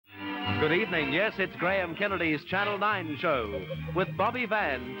Good evening. Yes, it's Graham Kennedy's Channel 9 show with Bobby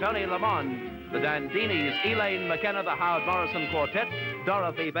Van, Tony Lamont, the Dandinis, Elaine McKenna, the Howard Morrison Quartet,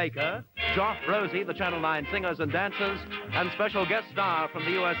 Dorothy Baker, Joff, Rosie, the Channel 9 singers and dancers, and special guest star from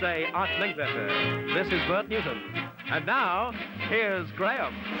the USA, Art Linkletter. This is Bert Newton. And now, here's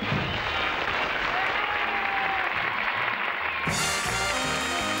Graham.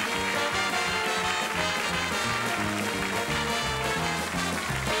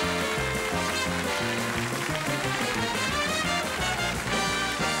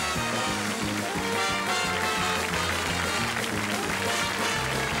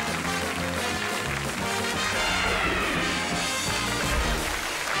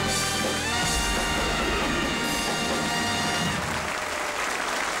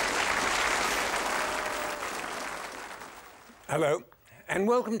 Hello, and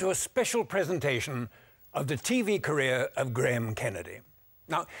welcome to a special presentation of the TV career of Graham Kennedy.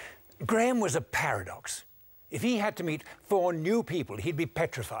 Now, Graham was a paradox. If he had to meet 4 new people, he'd be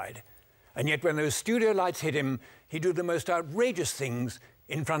petrified. And yet when those studio lights hit him, he'd do the most outrageous things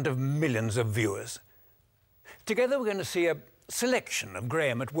in front of millions of viewers. Together we're going to see a selection of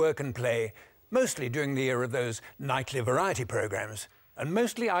Graham at work and play, mostly during the era of those nightly variety programmes, and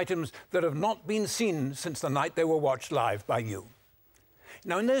mostly items that have not been seen since the night they were watched live by you.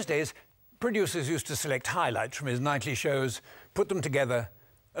 Now, in those days, producers used to select highlights from his nightly shows, put them together,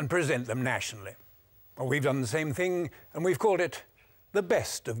 and present them nationally. Well, we've done the same thing, and we've called it The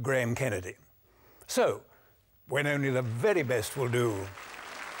Best of Graham Kennedy. So, when only the very best will do,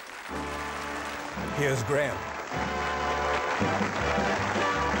 here's Graham.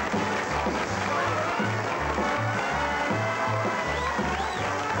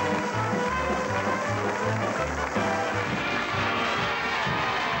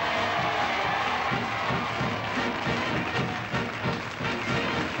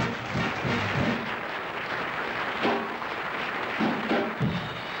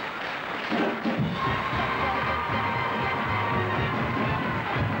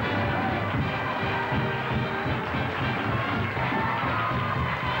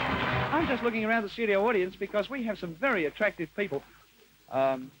 Just looking around the studio audience because we have some very attractive people.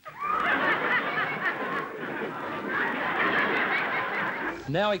 Now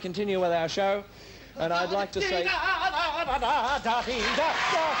we continue with our show, and I'd like to say...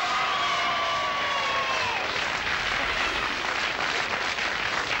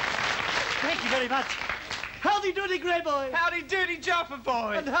 Thank you very much. Howdy doody, Grey Boy. Howdy doody, Joffa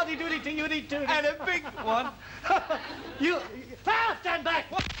Boy. And howdy doody to you, tooty. And a big one. You... stand back.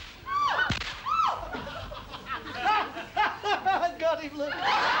 Got him, look.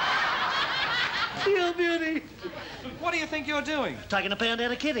 You beauty. What do you think you're doing? Taking a pound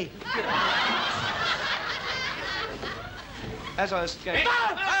out of Kitty. As I was going...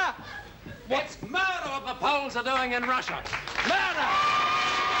 What's murder what the Poles are doing in Russia? Murder!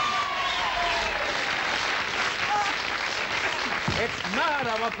 It's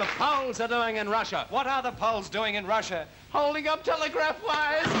murder what the Poles are doing in Russia. What are the Poles doing in Russia? Holding up telegraph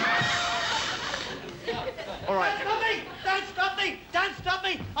wires. All right. Don't stop me! Don't stop me! Don't stop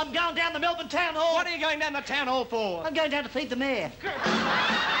me! I'm going down the Melbourne Town Hall. What are you going down the town hall for? I'm going down to feed the mayor.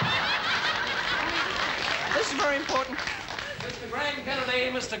 This is very important. Mr. Graham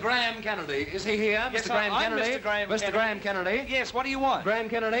Kennedy, Mr. Graham Kennedy. Is he here? Yes, Mr. Graham I'm Kennedy? Mr. Graham Kennedy. Mr. Graham Kennedy? Yes, what do you want? Graham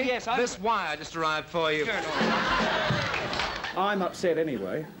Kennedy? Yes, I'm... This wire just arrived for you. Sure, I'm upset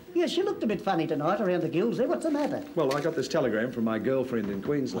anyway. Yes, you looked a bit funny tonight around the gills there. What's the matter? Well, I got this telegram from my girlfriend in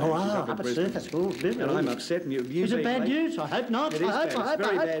Queensland. Oh, She's up at surface. Oh, and I'm upset, and you Is it being bad late- news? I hope not. It is bad. I hope. It's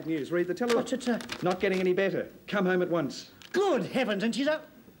very bad news. Read the telegram. What's it say? Not getting any better. Come home at once. Good heavens, and she's up.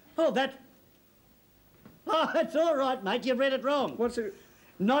 Oh, that... Oh, it's all right, mate. You read it wrong. What's it?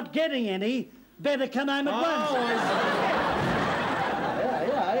 Not getting any. Better come home at once. Yeah.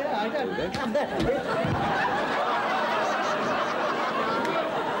 I don't come back a bit.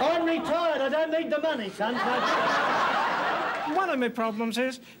 I'm retired. I don't need the money, son. One of my problems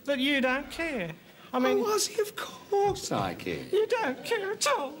is that you don't care. I mean... Oh, Ossie, of course I care. You don't care at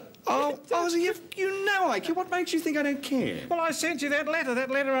all. Oh, Ossie, you know I care. What makes you think I don't care? Well, I sent you that letter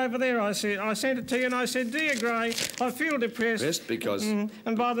over there. I sent it to you and I said, Dear Gray, I feel depressed. Depressed because...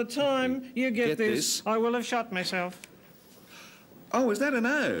 And by the time you get this, I will have shot myself. Oh, is that an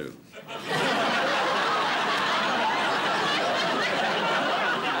O?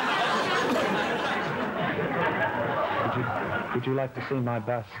 Would you like to see my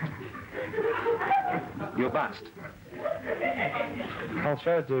bust? Your bust? I'll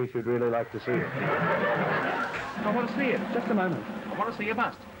show it to you if you'd really like to see it. I want to see it. Just a moment. I want to see your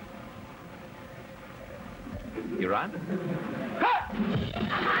bust. You right?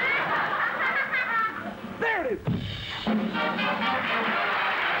 Dave!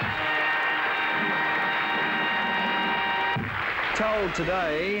 Told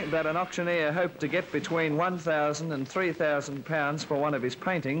today that an auctioneer hoped to get between £1,000 and £3,000 for one of his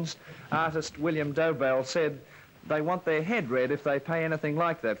paintings, artist William Dobell said they want their head read if they pay anything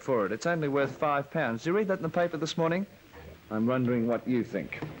like that for it. It's only worth £5. Did you read that in the paper this morning? I'm wondering what you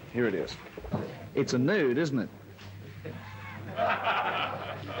think. Here it is. It's a nude, isn't it?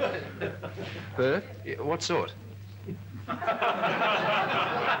 Bert? What sort?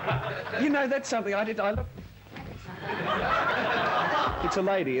 You know, that's something I look... It's a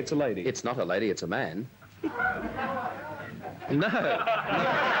lady, it's a lady. It's not a lady, it's a man. No.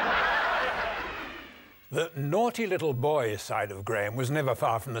 The naughty little boy side of Graham was never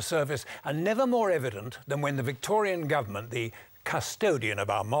far from the surface and never more evident than when the Victorian government, the custodian of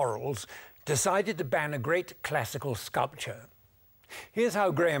our morals, decided to ban a great classical sculpture. Here's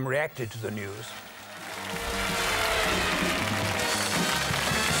how Graham reacted to the news.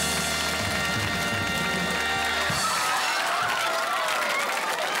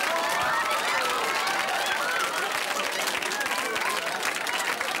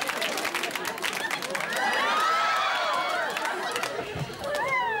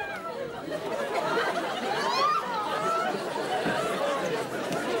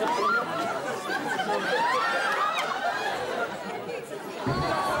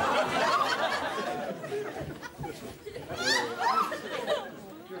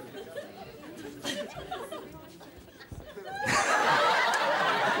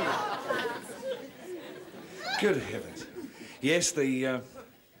 Good heavens. Yes, the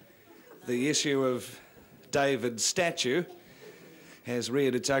issue of David's statue has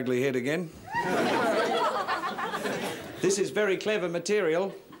reared its ugly head again. This is very clever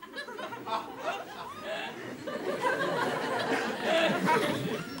material.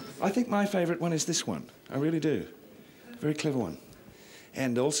 I think my favourite one is this one. I really do. Very clever one.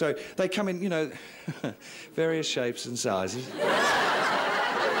 And also, they come in, you know, various shapes and sizes.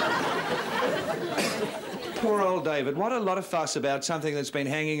 Poor old David. What a lot of fuss about something that's been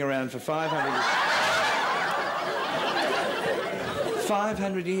hanging around for 500 years.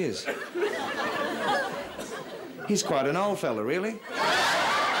 500 years. He's quite an old fella, really.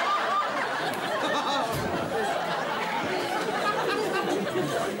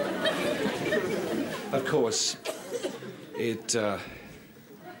 Of course, it's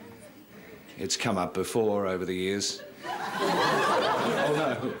come up before over the years. Oh,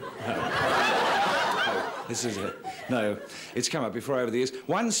 no. This is a... No, it's come up before over the years.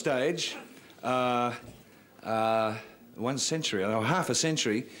 One stage, 1 century, or half a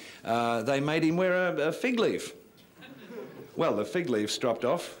century, they made him wear a fig leaf. Well, the fig leaf's dropped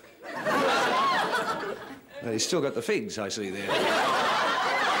off. But he's still got the figs, I see there.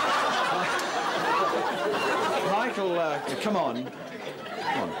 Michael, come on.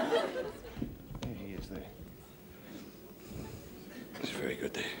 Come on. There he is there. It's very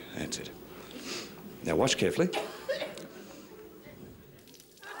good there. That's it. Now, watch carefully.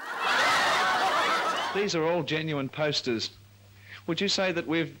 These are all genuine posters. Would you say that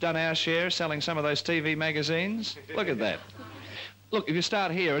we've done our share selling some of those TV magazines? Look at that. Look, if you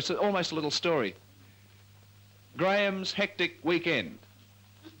start here, it's almost a little story. Graham's hectic weekend.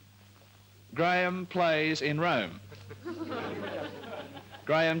 Graham plays in Rome.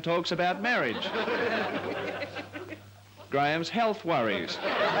 Graham talks about marriage. Graham's health worries.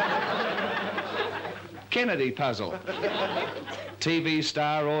 Kennedy puzzle. TV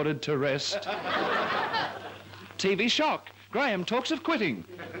star ordered to rest. TV shock. Graham talks of quitting.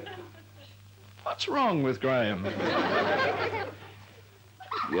 What's wrong with Graham?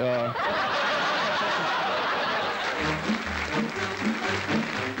 Yeah.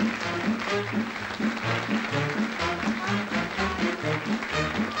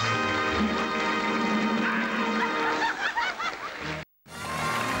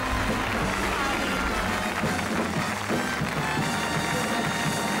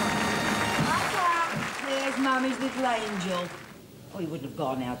 Mummy's little angel. Oh, he wouldn't have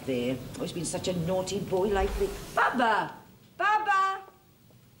gone out there. Oh, he's been such a naughty boy lately. Baba! Baba!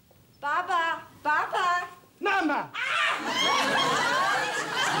 Baba! Baba! Mama!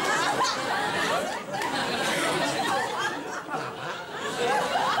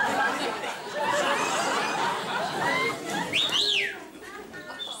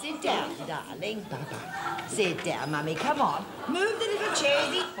 Sit down, darling. Baba. Sit down, Mummy. Come on. Move the little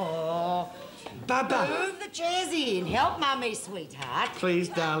chairs in. Oh. Baba! Move the chairs in. Help Mummy, sweetheart. Please,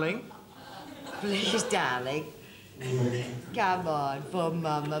 darling. Please, darling. Come on for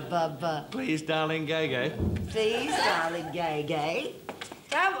Mama, Baba. Please, darling, Gay. Please, darling, Gay.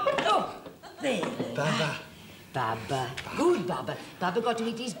 Come on. Oh, there. Baba. Baba. Good, Baba. Baba got to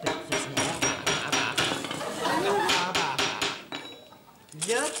eat his breakfast now. Baba.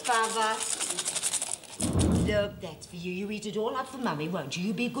 Look, Baba. Look, that's for you. You eat it all up for Mummy, won't you?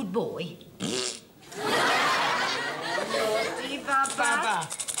 You be a good boy. Naughty, Baba. Baba.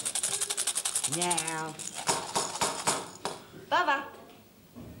 Now. Baba.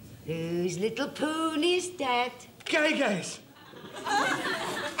 Whose little poon is that? Gay-gays.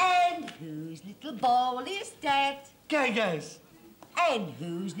 And whose little ball is that? Gay-gays. And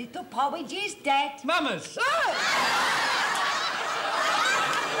whose little porridge is that? Mama's. Oh!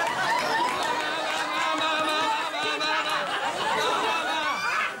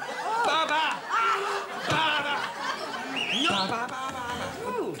 Baba. Baba.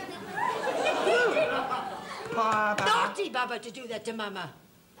 Baba. Naughty Baba to do that to Mama.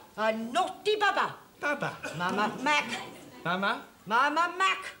 A naughty Baba. Baba. Mama Mac. Mama. Mama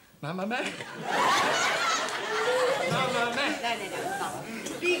Mac. Mama Mac. Mama Mac. No, Baba.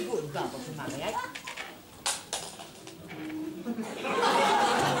 Be good, Baba, for Mummy, eh?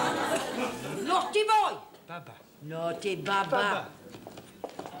 Naughty boy. Baba. Naughty Baba. Baba.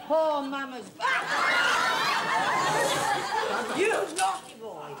 Oh, Mama's back. You naughty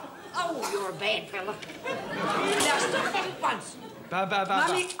boy. Oh, you're a bad fella. Now stop that at once. Baba, Baba.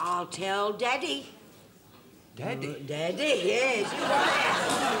 Mummy, I'll tell Daddy. Daddy? Daddy, yes, you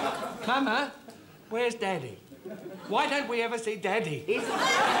are. Mama, where's Daddy? Why don't we ever see Daddy? He's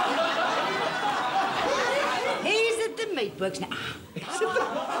at the meatworks now.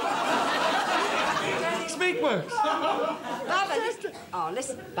 It's Meatworks. Baba, listen. Oh,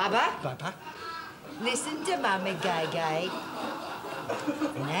 listen. Baba. Baba. Listen to Mummy, Gay.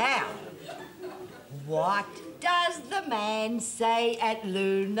 Now, what does the man say at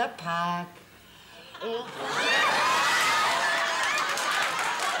Luna Park?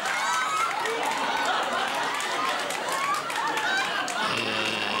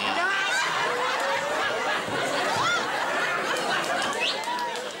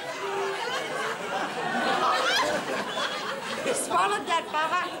 You swallowed that,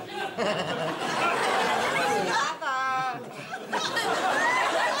 Baba. Baba.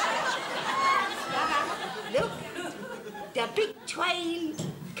 Look, the big train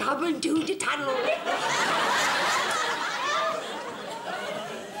coming to the tunnel.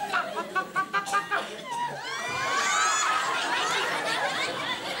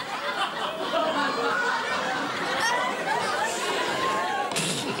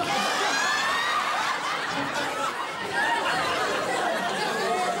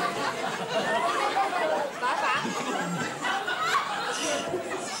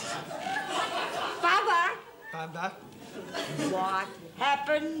 Baba. What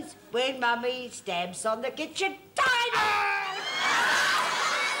happens when Mummy stamps on the kitchen table?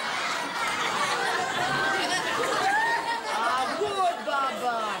 Good,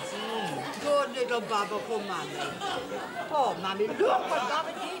 Baba. Good little Baba for Mummy. Oh, Mummy, look what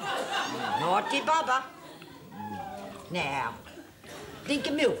Baba did. Naughty Baba. Now, think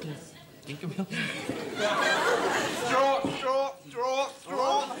of Milky's. Think of Milky. Straw.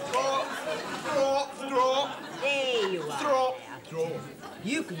 There you are. Straw.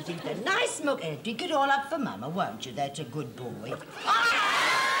 You can drink the nice milk and drink it all up for Mama, won't you? That's a good boy.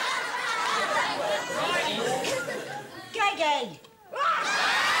 Gay.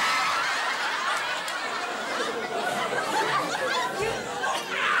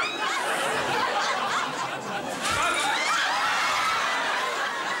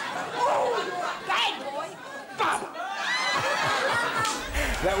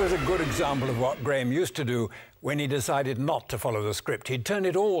 That was a good example of what Graham used to do when he decided not to follow the script. He'd turn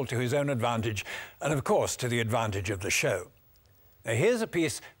it all to his own advantage and, of course, to the advantage of the show. Now, here's a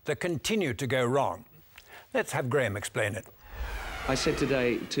piece that continued to go wrong. Let's have Graham explain it. I said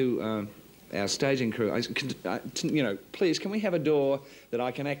today to our staging crew, please, can we have a door that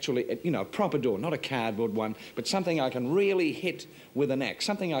I can actually, a proper door, not a cardboard one, but something I can really hit with an axe,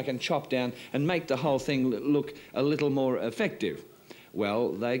 something I can chop down and make the whole thing look a little more effective.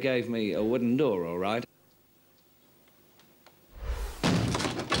 Well, they gave me a wooden door, all right.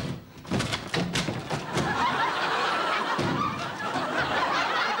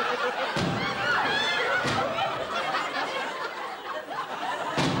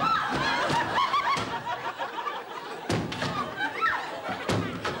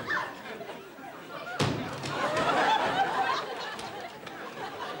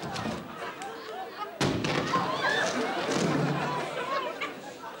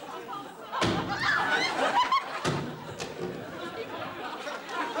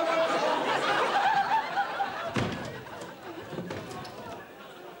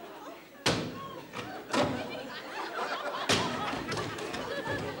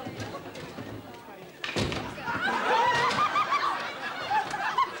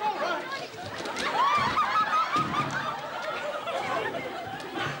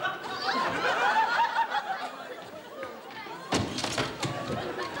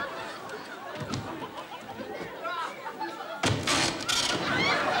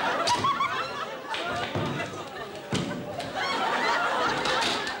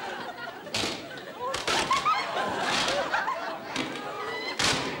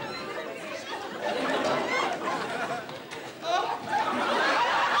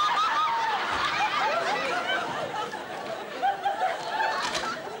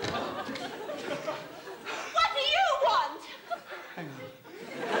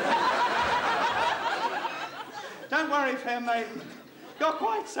 there, maiden. You're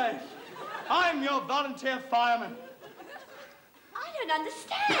quite safe. I'm your volunteer fireman. I don't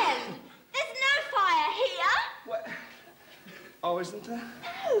understand. There's no fire here. What? Oh, isn't there?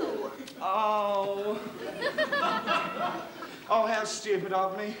 No. Oh. Oh, how stupid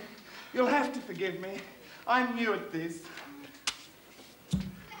of me. You'll have to forgive me. I'm new at this.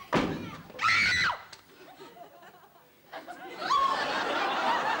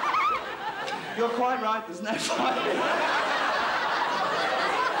 You're quite right, there's no fire.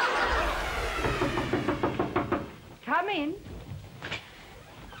 Come in.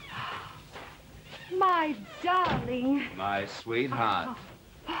 My darling. My sweetheart.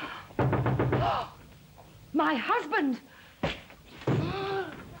 My husband.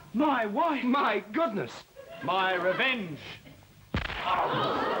 My wife. My goodness. My revenge.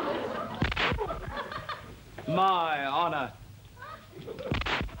 My honor.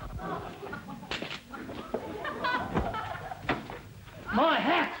 My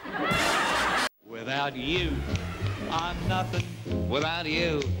hat. Without you, I'm nothing. Without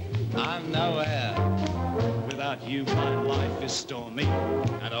you, I'm nowhere. Without you, my life is stormy.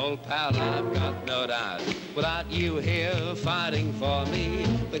 An old pal, I've got no doubt. Without you here fighting for me,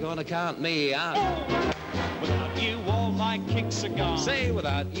 they're gonna count me out. Without you, all my kicks are gone. Say,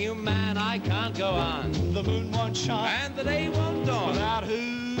 without you, man, I can't go on. The moon won't shine. And the day won't dawn. Without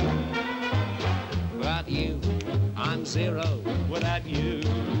who? Without you, I'm zero. Without you,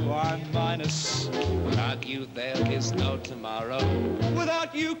 I'm minus. Without you, there is no tomorrow.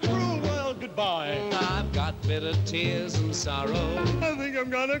 Without you, cruel world, goodbye. I've got bitter tears and sorrow. I think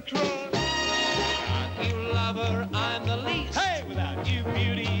I'm gonna cry. Without you, lover, I'm the least. Hey, without you,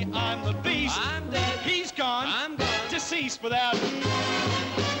 beauty, I'm the beast. I'm dead. He's gone. I'm gone. Deceased without you.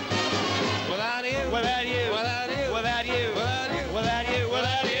 Without you. Without you. Without you. Without you. Without you. Without you.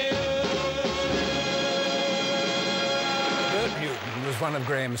 Without you. Bert Newton was one of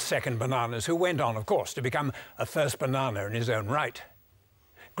Graham's second bananas who went on, of course, to become a first banana in his own right.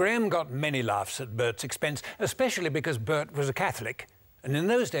 Graham got many laughs at Bert's expense, especially because Bert was a Catholic. And in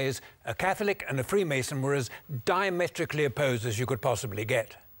those days, a Catholic and a Freemason were as diametrically opposed as you could possibly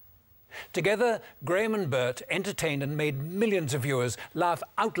get. Together, Graham and Bert entertained and made millions of viewers laugh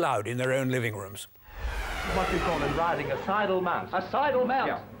out loud in their own living rooms. What we call in riding a sidle mount. A sidle mount.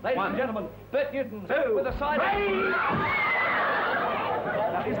 Yeah. Ladies and gentlemen, Bert Newton with a sidle.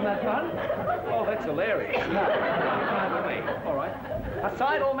 Now, isn't that fun? Oh, that's hilarious. All right. A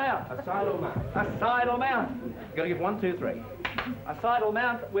sidle mount. A sidle mount. A sidle mount. You've got to give 1, 2, 3. A sidle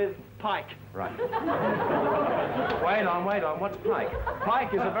mount with pike. Right. Wait on. What's pike?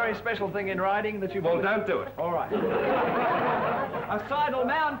 Pike is a very special thing in riding that you... Well, don't do it. All right. A sidle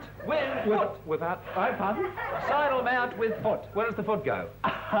mount with foot. Without... Oh, pardon? A sidle mount with foot. Where does the foot go? A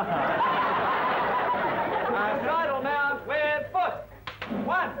sidle mount with foot.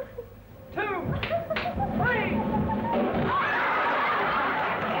 1, 2, 3.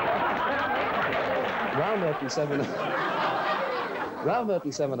 Round Merton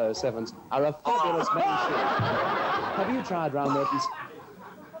 707s are a fabulous machine. Have you tried Round Merton's?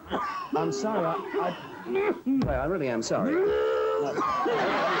 I'm sorry, I really am sorry.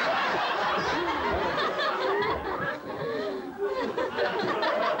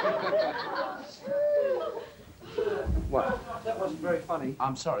 What? That wasn't very funny.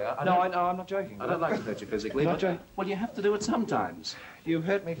 I'm sorry. I know, I'm not joking. I don't like to hurt you physically. Not joking. Well, you have to do it sometimes. You've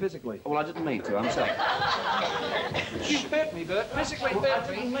hurt me physically. Well, I didn't mean to. I'm sorry. You've hurt me, Bert. Physically Well, hurt I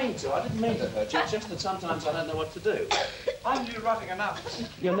me. didn't mean to. I didn't mean to hurt you. It's just that sometimes I don't know what to do. I'm neurotic enough.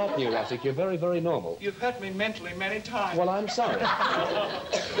 You're not neurotic. You're very, very normal. You've hurt me mentally many times. Well, I'm sorry.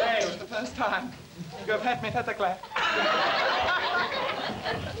 Today was the first time. You have hurt me physically.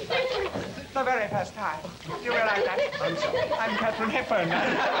 The very first time. You realize that? I'm sorry. I'm Catherine Hepburn.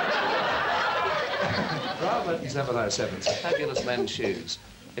 Round Merton 707s are fabulous men's shoes.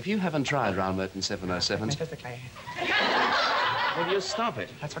 If you haven't tried Round Merton 707s... Physically. Will you stop it?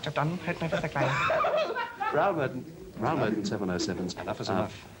 That's what you've done. Hurt me physically. Round Merton 707s. Enough is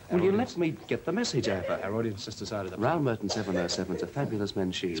enough. Will you let me get the message over? Our audience just decided that. Round Merton 707s are fabulous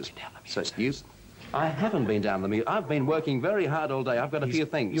men's shoes. So you... I haven't been down the mute. I've been working very hard all day. I've got a few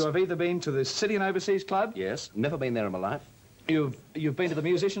things. You have either been to the City and Overseas Club? Yes. Never been there in my life. You've been to the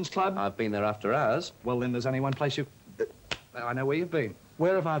Musicians Club? I've been there after hours. Well, then there's only one place you... I know where you've been.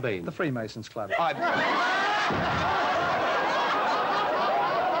 Where have I been? The Freemasons Club. That's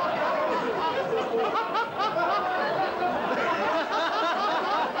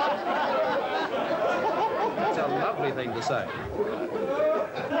a lovely thing to say.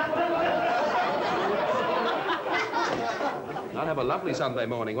 I'll have a lovely Sunday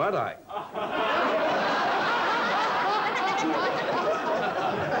morning, won't I?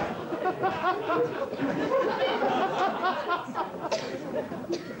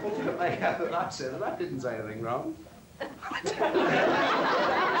 I said that. I didn't say anything wrong.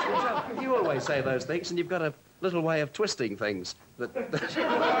 You always say those things, and you've got a little way of twisting things. Bring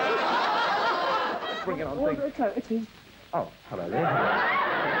it on, thing. Oh, hello there.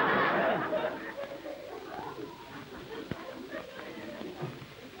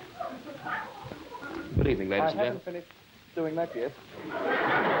 Good evening, ladies and gentlemen. I haven't finished doing that yet.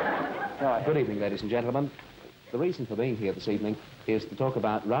 Good evening, ladies and gentlemen. The reason for being here this evening is to talk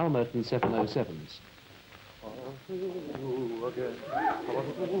about Raoul Merton's 707s.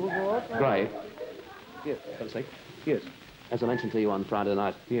 Gray. Yes. Have a sec. Yes. As I mentioned to you on Friday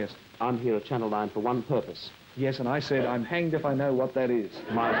night. Yes. I'm here at Channel 9 for one purpose. Yes, and I said I'm hanged if I know what that is.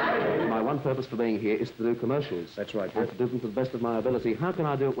 My one purpose for being here is to do commercials. That's right. And to do them to the best of my ability. How can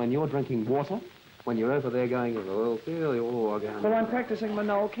I do it when you're drinking water? When you're over there going, oh, again. Well, I'm practicing my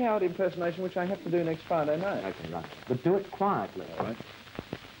Noel Coward impersonation, which I have to do next Friday night. Okay, right. But do it quietly. All right.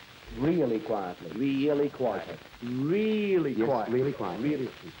 Really quietly. Really quietly. Really yes, quiet. Really quiet. Really.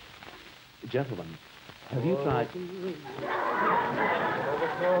 Gentlemen, have you tried...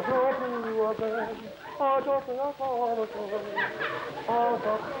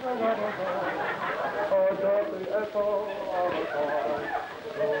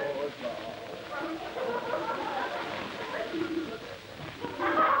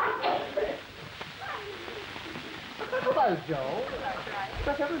 Hello, Joel.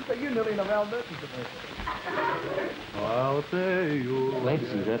 You nearly know Raoul Merton to me. I'll say you...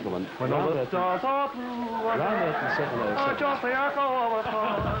 Ladies and gentlemen, Raoul Merton 707.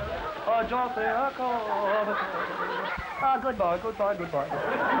 Goodbye.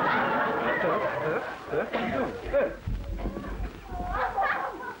 What are you doing?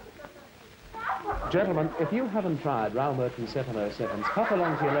 Gentlemen, if you haven't tried Raoul Merton 707s, pop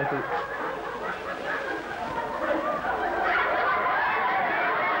along to your local...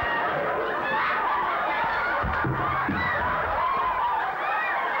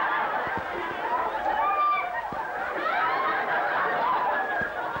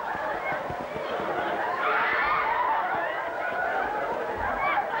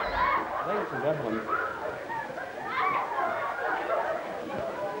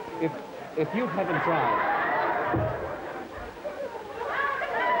 If you haven't tried...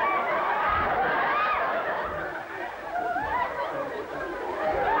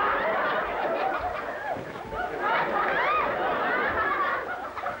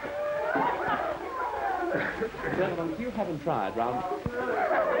 Gentlemen, if you haven't tried round...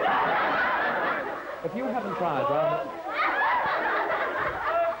 If you haven't tried round...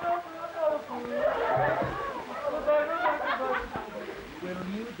 Will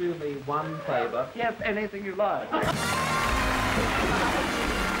you do me one favour? Yes, anything you like.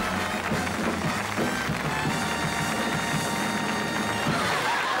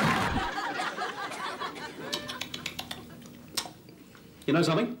 You know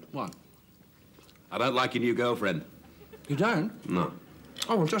something? What? I don't like your new girlfriend. You don't? No.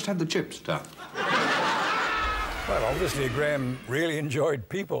 Oh, well, just have the chips. Tough. Well, obviously, Graham really enjoyed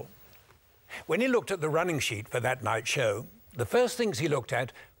people. When he looked at the running sheet for that night's show, the first things he looked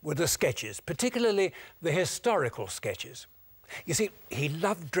at were the sketches, particularly the historical sketches. You see, he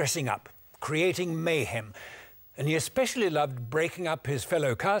loved dressing up, creating mayhem, and he especially loved breaking up his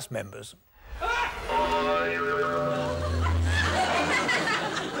fellow cast members. Did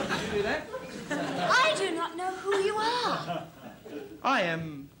you do that? I do not know who you are. I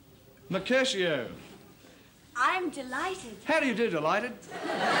am Mercutio. I'm delighted. How do you do, Delighted?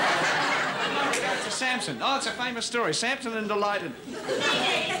 It's Samson. Oh, it's a famous story. Samson and Delighted.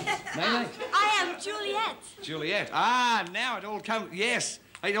 Nay. I am Juliet. Juliet. Ah, now it all comes... Yes.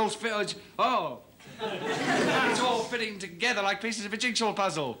 It all... Oh. It's all fitting together like pieces of a jigsaw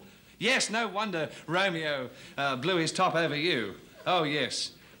puzzle. Yes, no wonder Romeo blew his top over you. Oh,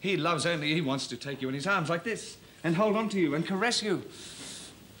 yes. He loves only... He wants to take you in his arms like this and hold on to you and caress you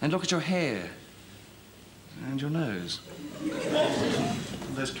and look at your hair. And your nose.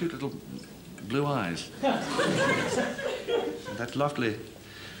 And those cute little blue eyes. And that lovely,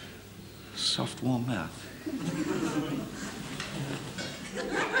 soft, warm mouth.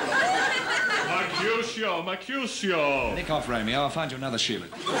 Mercutio. Nick off, Romeo. I'll find you another Sheila.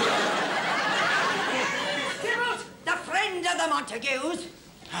 Tybalt, the friend of the Montagues.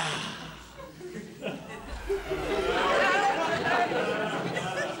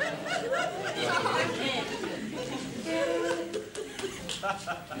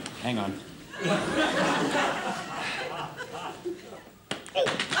 Hang on.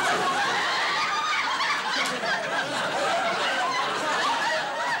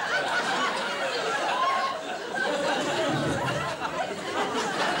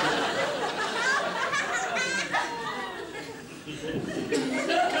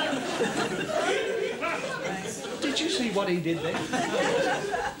 what he did there?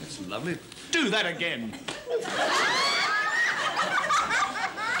 That's lovely. Do that again.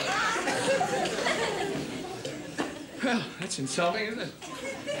 Well, that's insulting, isn't it?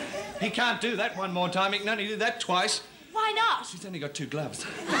 He can't do that one more time. He can only do that twice. Why not? He's only got 2 gloves.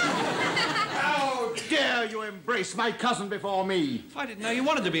 How dare you embrace my cousin before me? I didn't know you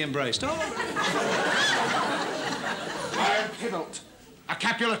wanted to be embraced. Oh. I am Tybalt, a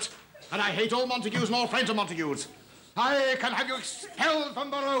Capulet, and I hate all Montagues and all friends of Montagues. I can have you expelled from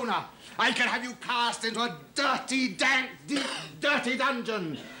Verona. I can have you cast into a dirty, dank, deep, dirty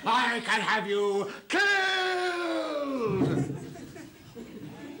dungeon. I can have you killed.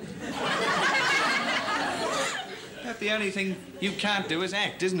 But the only thing you can't do is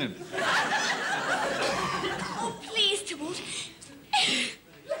act, isn't it? Oh, please, Tybalt.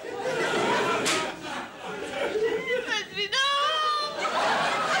 Let me know.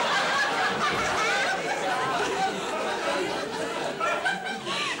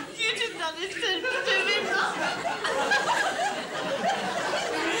 You did not intend to do me wrong.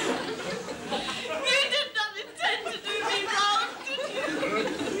 You did not intend to do me wrong, did you?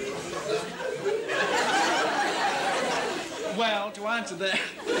 Well, to answer that,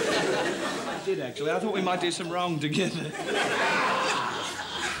 I did actually. I thought we might do some wrong together.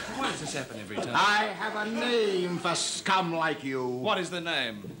 Why does this happen every time? I have a name for scum like you. What is the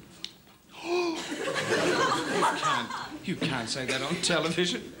name? You can't say that on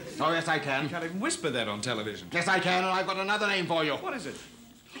television. Oh, yes, I can. You can't even whisper that on television. Yes, I can, and I've got another name for you. What is it?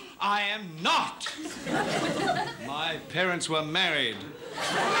 I am not. My parents were married.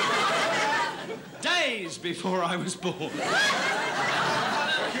 Days before I was born.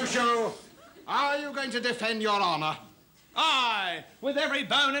 Cusho, are you going to defend your honor? Aye, with every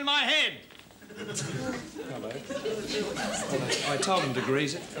bone in my head. Hello. I told him to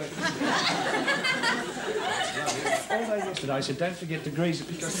grease it. All day yesterday I said, don't forget to grease it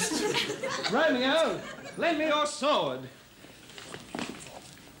because... Romeo, lend me your sword.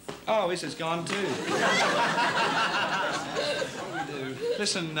 Oh, this has gone too. What do we do?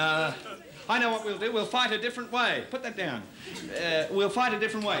 Listen, I know what we'll do. We'll fight a different way. Put that down. We'll fight a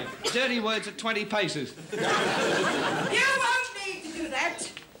different way. Dirty words at 20 paces. You won't need to do that.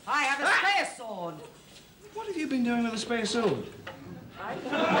 I have a spare sword. What have you been doing with a spare sword? I'll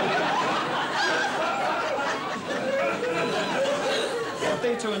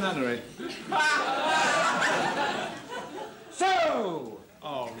be to a nunnery. So!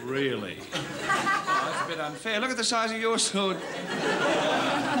 Oh, really? Oh, that's a bit unfair. Look at the size of your sword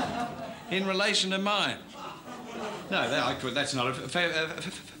in relation to mine. No, that's not a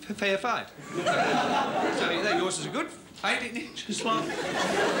fair fight. So yours is a good 18 inches long.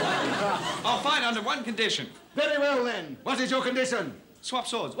 I'll fight under one condition. Very well, then. What is your condition? Swap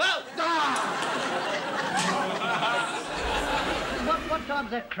swords. Well... What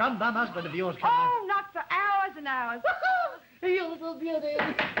time's that crumb-bum husband of yours coming? Oh, not for hours and hours. You little beauty.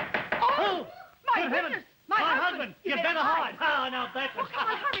 Oh, my goodness. My husband. You better hide. Oh, no, that's... Oh, come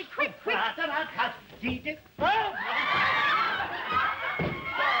on, hurry, quick, quick. Oh!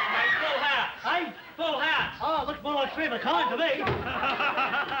 Full house. Hey, full house. Oh, looks more like 3 of a kind to me.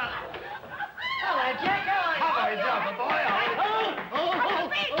 Hello, Jack. Hello, Joffa Boy.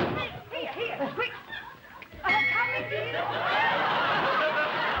 Here, quick. I'm coming to you.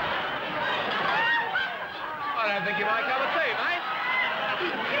 I don't think you like cup of tea, mate.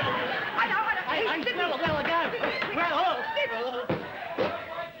 I know. Hey, well ago. Well,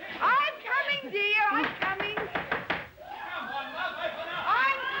 I'm coming, dear. I'm coming.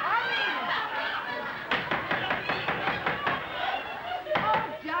 I'm coming. Oh,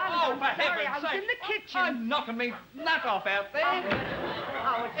 darling, Oh, for I'm sorry. heaven's I was sake. in the kitchen. I'm knocking me nut off out there.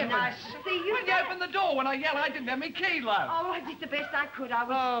 Oh, it's nice to see you. When you opened the door, when I yelled, I didn't have me key, love. Oh, I did the best I could. I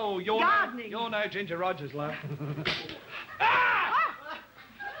was you're gardening. you're no Ginger Rogers, love.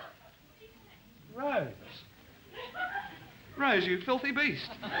 Rose, you filthy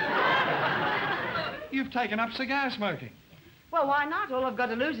beast. You've taken up cigar smoking. Well, why not? All I've got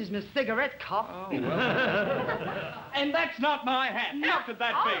to lose is my cigarette cough. Oh, well. And that's not my hat. How could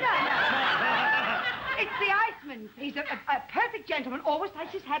that be? No. It's the iceman. He's a perfect gentleman. Always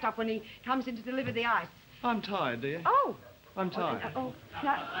takes his hat off when he comes in to deliver the ice. I'm tired, dear. Oh. I'm tired. Oh,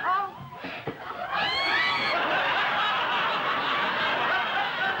 no. Oh.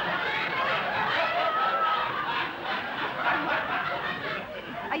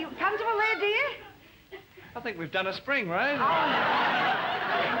 Are you comfortable there, dear? I think we've done a spring, Rose. Oh, no.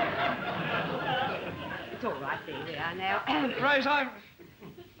 It's all right, there we are now. Rose,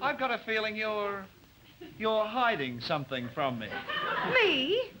 I've got a feeling you're hiding something from me.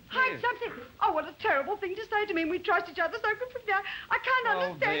 Me? Hide something. Oh, what a terrible thing to say to me. We trust each other so good from now. I can't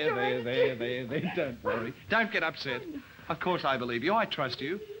understand there. Don't worry. Don't get upset. Of course I believe you. I trust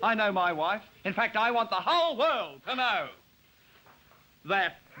you. I know my wife. In fact, I want the whole world to know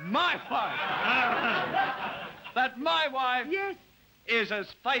that my wife... Yes. ...is as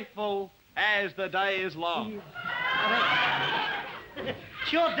faithful as the day is long.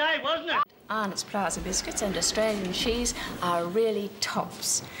 It's your day, wasn't it? Arnott's Plaza biscuits and Australian cheese are really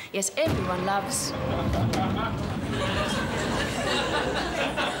tops. Yes, everyone loves...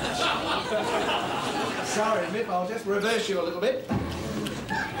 Sorry, Miff, I'll just reverse you a little bit.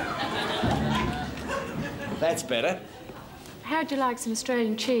 That's better. How'd you like some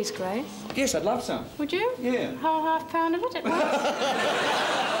Australian cheese, Grace? Yes, I'd love some. Would you? Yeah. Whole half-pound of it at once?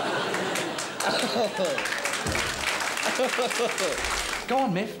 Go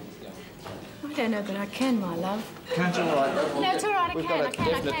on, Miff. I don't know, but I can, my love. Can't you? All right. No, it's all right, We've got a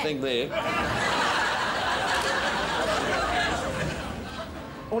definite thing there.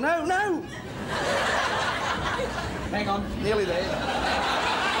 Oh, no, no! Hang on, nearly there.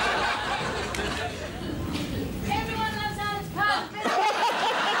 Everyone loves Arnott's Plaza.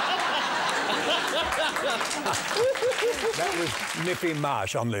 That was Nippy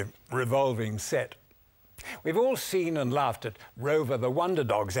Marsh on the revolving set. We've all seen and laughed at Rover the Wonder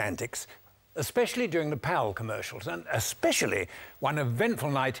Dog's antics, especially during the Powell commercials, and especially one eventful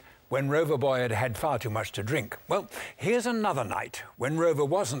night when Rover Boy had had far too much to drink. Well, here's another night when Rover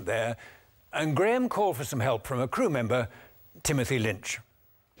wasn't there, and Graham called for some help from a crew member, Timothy Lynch.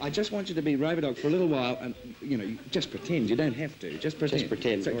 I just want you to be Rover Dog for a little while, and, you know, just pretend. You don't have to. Just pretend. Just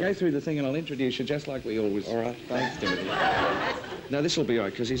pretend. So go through the thing and I'll introduce you just like we always... All right. Thanks, Timothy. No, this will be all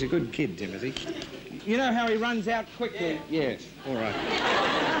right, because he's a good kid, Timothy. You know how he runs out quickly? Yes. All right.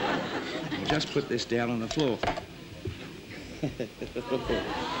 We'll just put this down on the floor.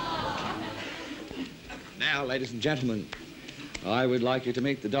 Now, ladies and gentlemen, I would like you to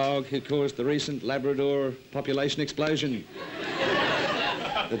meet the dog who caused the recent Labrador population explosion.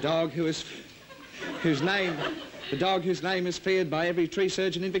 The dog whose name is feared by every tree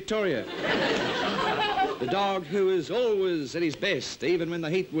surgeon in Victoria. The dog who is always at his best, even when the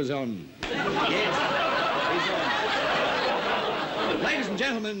heat was on. Yes, he's on. Ladies and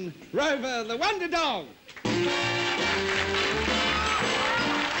gentlemen, Rover the Wonder Dog.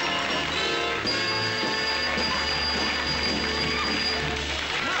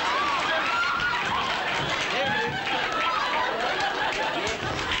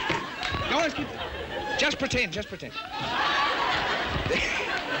 Just pretend, just pretend.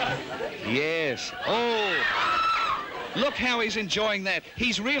 Yes. Oh, look how he's enjoying that.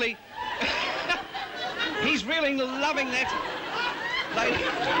 He's really... he's really loving that.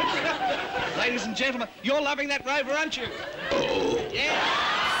 Ladies and gentlemen, you're loving that Rover, aren't you? Oh. Yeah.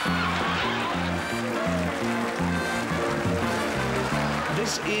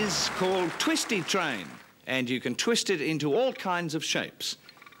 This is called Twisty Train, and you can twist it into all kinds of shapes.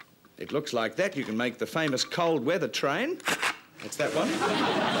 It looks like that. You can make the famous cold weather train. That's that one.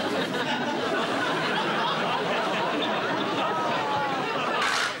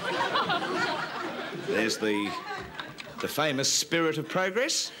 There's the famous Spirit of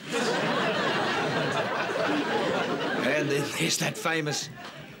Progress. And then there's that famous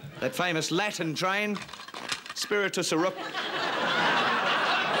Latin train, Spiritus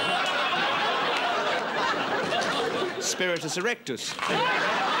Spiritus Erectus.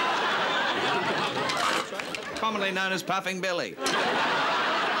 Commonly known as Puffing Billy.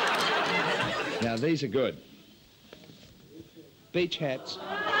 Now, these are good. Beach hats.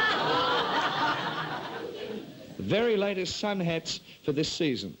 The very latest sun hats for this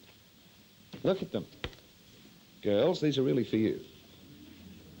season. Look at them. Girls, these are really for you.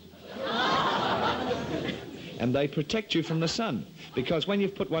 And they protect you from the sun, because when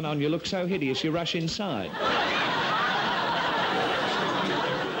you've put one on, you look so hideous, you rush inside.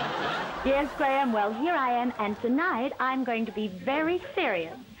 Yes, Graham, well, here I am, and tonight I'm going to be very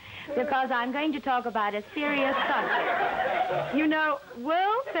serious, because I'm going to talk about a serious subject. You know,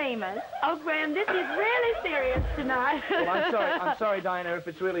 world famous. Oh, Graham, this is really serious tonight. Well, I'm sorry, Diana. If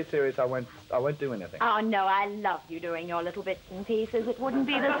it's really serious, I won't do anything. Oh, no, I love you doing your little bits and pieces. It wouldn't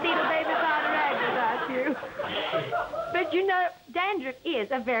be the Cedar Baby Powder Egg without you. But, you know, dandruff is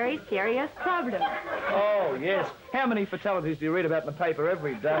a very serious problem. Oh, yes. How many fatalities do you read about in the paper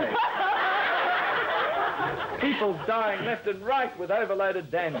every day? People dying left and right with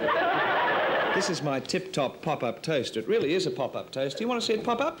overloaded dandruff. This is my tip-top pop-up toaster. It really is a pop-up toaster. You want to see it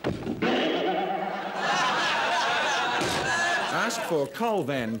pop up? Ask for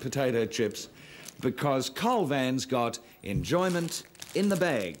Colvan potato chips, because Colvan's got enjoyment in the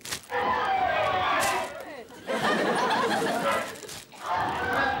bag.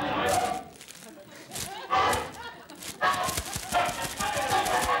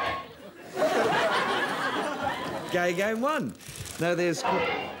 Gay game 1. Now, there's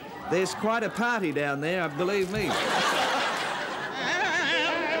quite a party down there, believe me.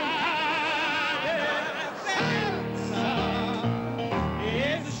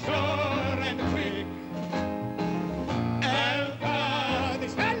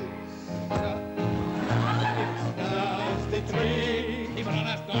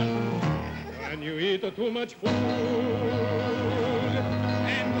 When you eat too much food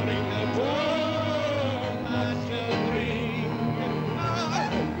and drink too much drink,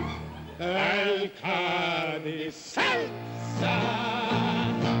 Alcadi salsa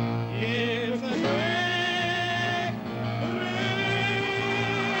is a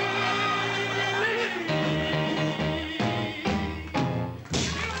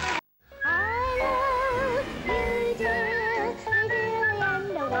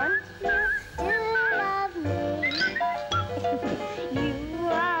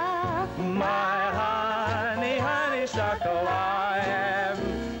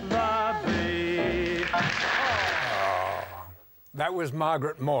That was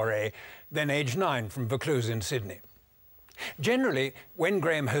Margaret Morey, then age 9, from Vaucluse in Sydney. Generally, when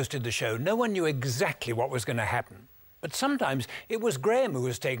Graham hosted the show, no one knew exactly what was going to happen. But sometimes it was Graham who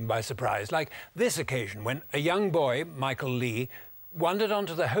was taken by surprise, like this occasion when a young boy, Michael Lee, wandered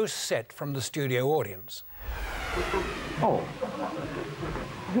onto the host's set from the studio audience. Oh.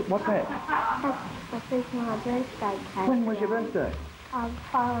 What's that? That's my birthday cake. When was your birthday? On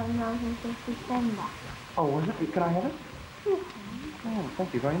 19th of December. Oh, was it? Can I have it? Oh,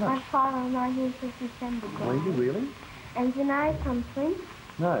 thank you very much. On 19th of December. Were you really? And you know something?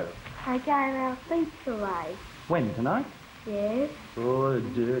 No. I gave our seats away. When, tonight? Yes. Oh,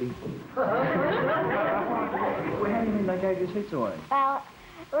 dirty. Well, how do you mean they gave your seats away? Well,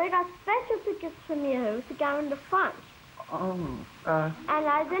 we got special tickets from you to go in the front. Oh, And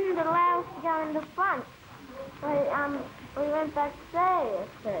I didn't allow us to go in the front. We went backstage,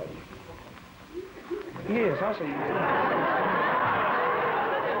 see. yes, I see.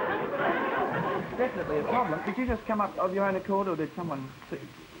 Definitely a problem. Did you just come up of your own accord, or did someone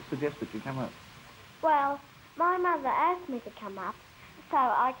suggest that you come up? Well, my mother asked me to come up, so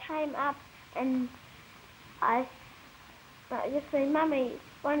I came up and you see, Mummy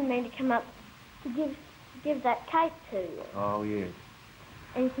wanted me to come up to give that cake to you. Oh, yes.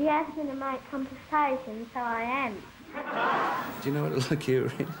 And she asked me to make compensation, so I am. Do you know what a liqueur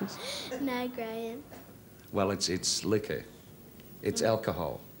is? No, Graham. Well, it's liquor. It's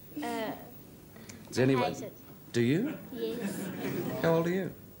alcohol. Does anyone... hate it. Do you? Yes. How old are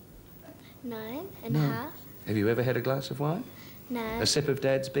you? 9 and a half. Have you ever had a glass of wine? No. A sip of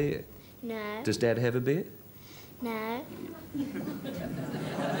Dad's beer? No. Does Dad have a beer? No.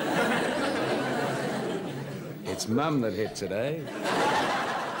 It's Mum that hits it, eh?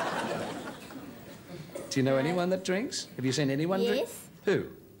 Do you know anyone that drinks? Have you seen anyone drink? Yes. Who?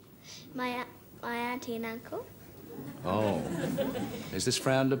 My auntie and uncle. Oh. Is this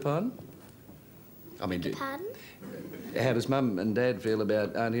frowned upon? I mean, Pardon? How does Mum and Dad feel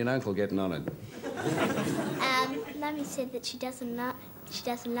about Auntie and Uncle getting on it? Mummy said that she doesn't like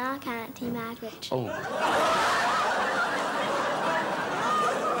Auntie Margaret. Oh.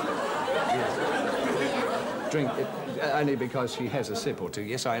 Yes. Drink it only because she has a sip or two.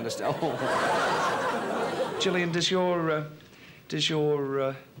 Yes, I understand. Oh. Gillian, does your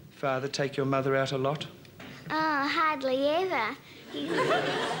father take your mother out a lot? Oh, hardly ever.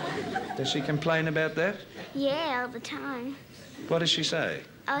 Does she complain about that? Yeah, all the time. What does she say?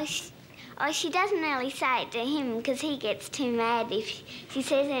 She doesn't really say it to him because he gets too mad if she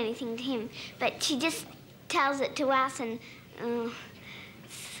says anything to him. But she just tells it to us, and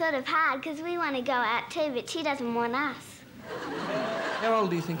it's sort of hard because we want to go out too, but she doesn't want us. How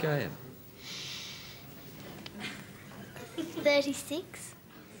old do you think I am? 36.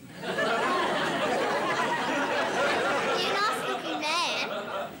 You're a nice-looking man.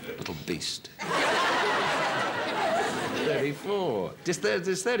 Little beast. 34. Does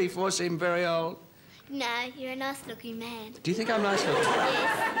 34 seem very old? No, you're a nice-looking man. Do you think I'm nice looking?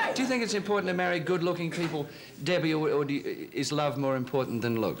 Yes. Do you think it's important to marry good-looking people, Debbie, or is love more important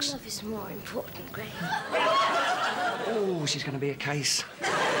than looks? Love is more important, Graham. Oh, she's going to be a case.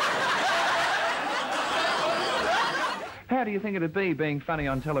 How do you think it'd be being funny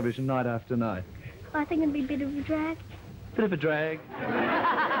on television night after night? I think it'd be a bit of a drag. Bit of a drag.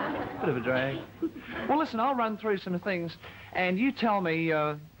 Bit of a drag. Well, listen, I'll run through some things, and you tell me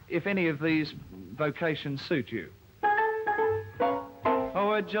if any of these vocations suit you.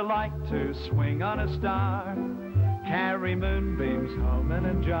 Would you like to swing on a star, carry moonbeams home in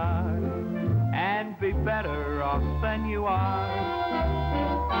a jar, and be better off than you are?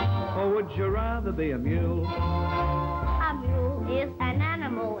 Or would you rather be a mule? A mule is an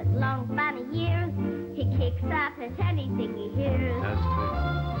animal with long, funny ears. He kicks up at anything he hears. That's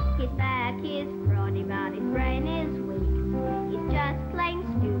true. His back is brawny, but his brain is weak. He's just plain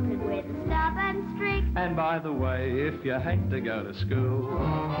stupid with a stubborn streak. And by the way, if you hate to go to school...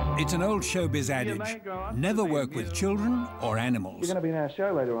 It's an old showbiz adage. Never work with children or animals. You're going to be in our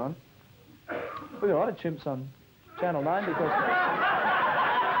show later on. We've got a lot of chimps on Channel 9 because...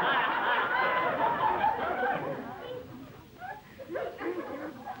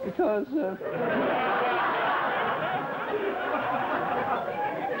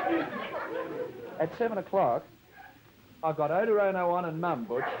 at 7 o'clock, I've got Oterono on and Mum,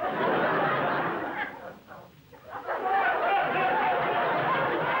 Butch.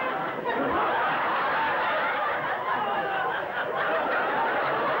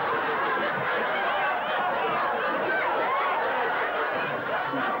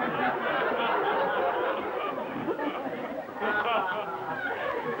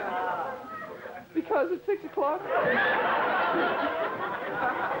 Because at 6 o'clock...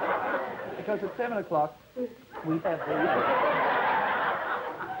 Because at 7 o'clock, we have the...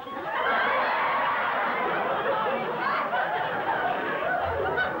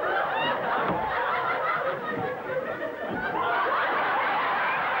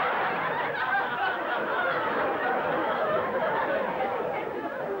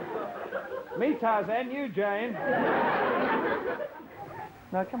 Me, Tarzan, you, Jane.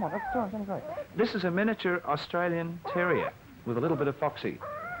 No, come on, come on, great. This is a miniature Australian Terrier with a little bit of foxy.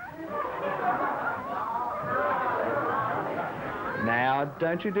 Now,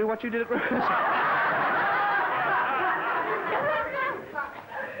 don't you do what you did at rehearsal.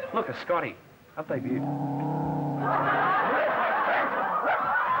 Look, a Scotty. Aren't they beautiful?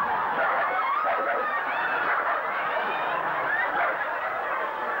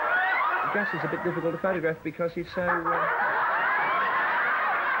 Gus is a bit difficult to photograph because he's so...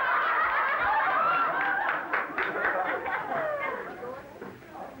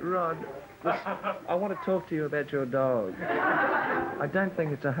 Rod, listen, I want to talk to you about your dog. I don't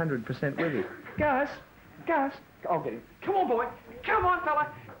think it's 100% with you. Gus! Gus! I'll get him. Come on, boy! Come on, fella!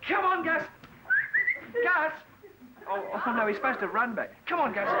 Come on, Gus! Gus! Oh, no, he's supposed to run back. Come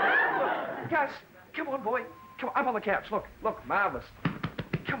on, Gus! Look, Gus! Come on, boy! Come on, up on the couch. Look, look, marvellous.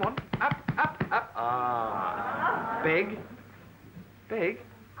 Come on, up, up, up. Ah. Big? Big?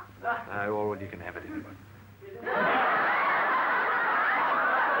 No, all you can have it anyway.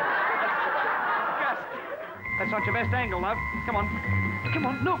 That's not your best angle, love. Come on. Come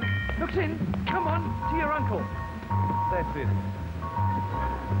on, look. Look's in. Come on, to your uncle. That's it.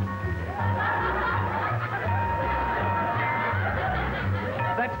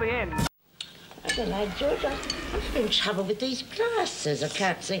 That's the end. I don't know, George. I'm in trouble with these glasses. I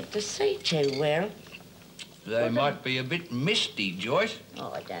can't seem to see too well. They might be a bit misty, Joyce.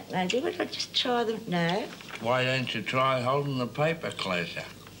 Oh, I don't know, dear. Would I just try them? No. Why don't you try holding the paper closer?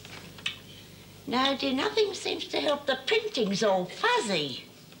 No, dear, nothing seems to help. The printing's all fuzzy.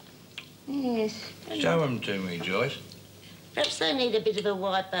 Yes. Show them to me, Joyce. Perhaps they need a bit of a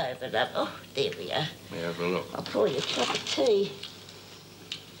wipe over, love. Oh, there we are. Let me have a look. I'll pour you a cup of tea.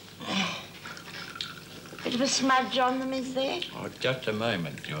 Bit of a smudge on them, is there? Oh, just a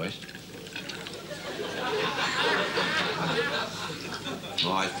moment, Joyce.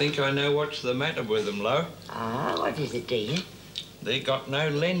 Oh, I think I know what's the matter with them, love. Ah, what is it, dear? They got no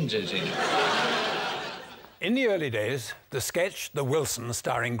lenses in it. In the early days, the sketch, The Wilsons,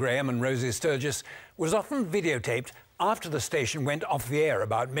 starring Graham and Rosie Sturgess, was often videotaped after the station went off the air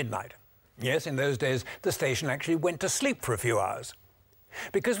about midnight. Yes, in those days, the station actually went to sleep for a few hours.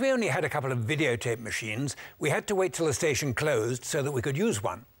 Because we only had a couple of videotape machines, we had to wait till the station closed so that we could use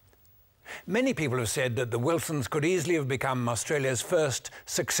one. Many people have said that The Wilsons could easily have become Australia's first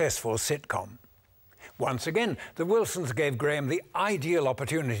successful sitcom. Once again, The Wilsons gave Graham the ideal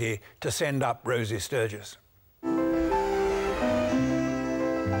opportunity to send up Rosie Sturgess.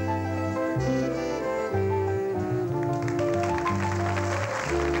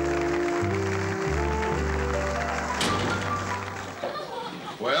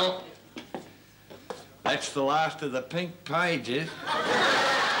 Well, that's the last of the pink pages.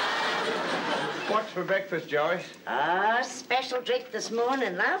 What's for breakfast, Joyce? Ah, special drink this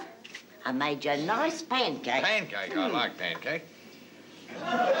morning, love. I made you a nice pancake. Pancake? I like pancake.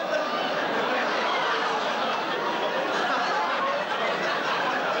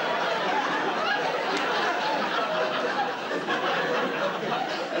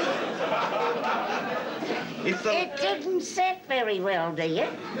 It didn't set very well, dear.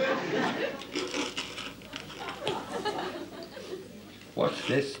 What's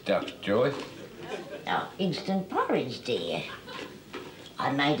this stuff, Joyce? Oh, instant porridge, dear.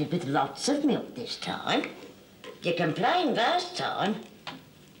 I made it with lots of milk this time. You complained last time.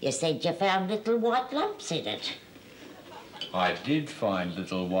 You said you found little white lumps in it. I did find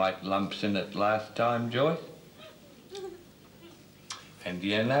little white lumps in it last time, Joyce. And do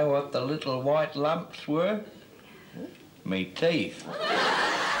you know what the little white lumps were? Me teeth.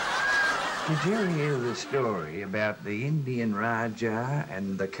 Did you hear the story about the Indian Rajah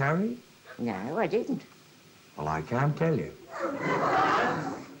and the curry? No, I didn't. Well, I can't tell you.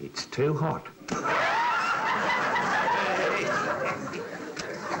 It's too hot.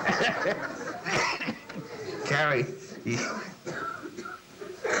 Curry.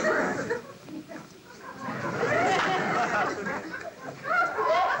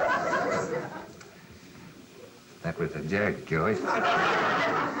 That was a joke, Joyce.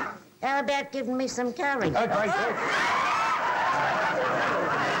 How about giving me some curry? Oh,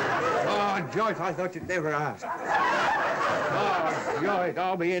 Joyce, I thought you'd never ask. Oh, Joyce,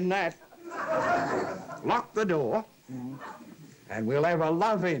 I'll be in that. Lock the door, and we'll have a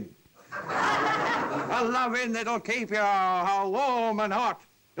love-in. A love-in that'll keep you warm and hot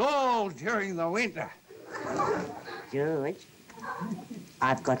all during the winter. George,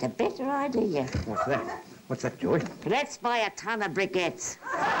 I've got a better idea. What's that? What's that, George? Let's buy a ton of briquettes.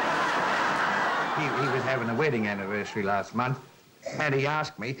 He was having a wedding anniversary last month, and he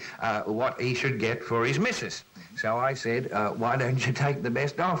asked me what he should get for his missus. So I said, why don't you take the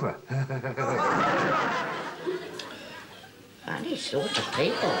best offer? Funny sort of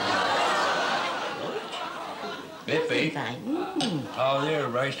people. Biffy? Oh, they're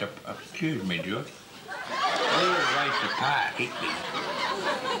erased excuse me, George. They're erased apart, hit me.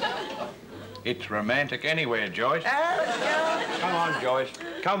 It's romantic anywhere, Joyce. Oh, George. Come on, Joyce.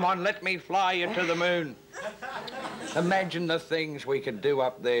 Come on, let me fly you to the moon. Imagine the things we could do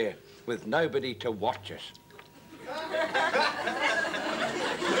up there with nobody to watch us.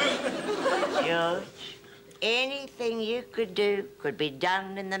 George, anything you could do could be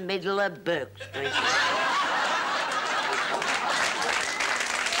done in the middle of Burke Street.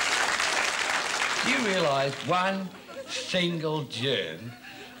 Do you realise one single germ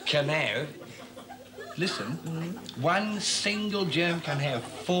can have, listen, one single germ can have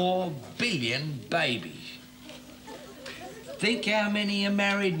 4 billion babies. Think how many a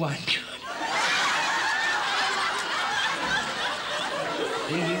married one could.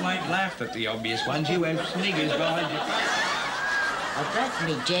 See, you won't laugh at the obvious ones. You have sniggers behind you. I broke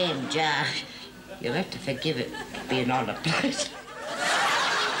me jam jar. You'll have to forgive it being on a plate.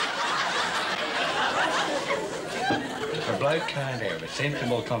 A bloke can't have a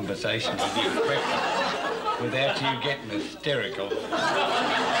sensible conversation with you without you getting hysterical.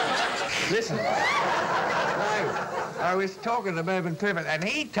 Listen. I was talking to Melbourne Tonight, and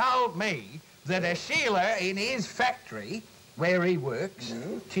he told me that a sealer in his factory, where he works,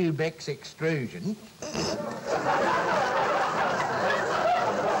 Tubex Extrusion,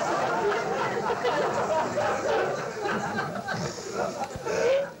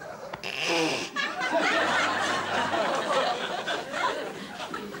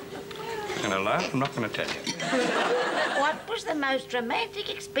 I'm going to laugh, I'm not going to tell you. What was the most romantic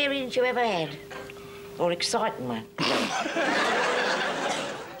experience you ever had? Or exciting one?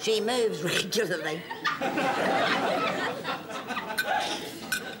 She moves regularly.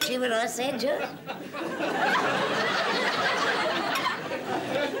 See what I said, George?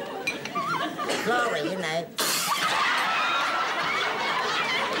 Flora, you know.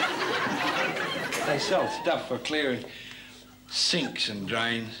 They sell stuff for clearing sinks and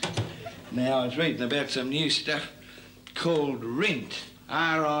drains. Now, I was reading about some new stuff called Rint.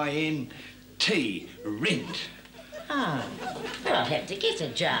 R-I-N-T. Rint. Oh, well, I'll have to get a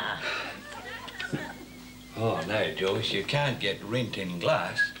jar. Oh, no, Joyce, you can't get Rint in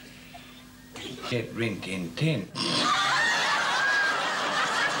glass. Get Rint in tin.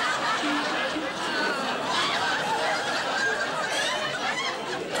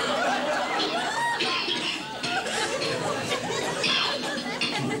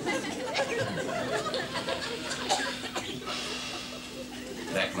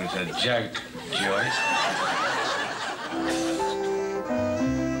 That was a joke, Joyce.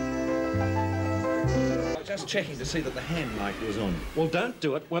 Just checking to see that the hand mic was on. Well, don't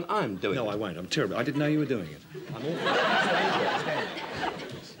do it when I'm doing it. No, I won't. I'm terrible. I didn't know you were doing it. I'm all...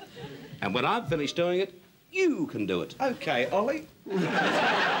 And when I've finished doing it, you can do it. OK, Ollie.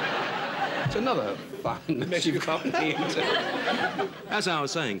 It's another fine mess you've got me into. As I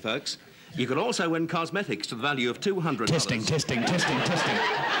was saying, folks, You could also win cosmetics to the value of $200. Testing.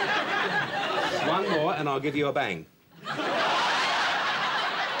 One more and I'll give you a bang.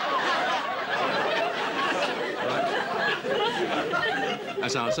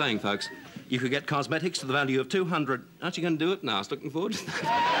 As I was saying, folks, you could get cosmetics to the value of $200. Aren't you going to do it? No, I was looking forward to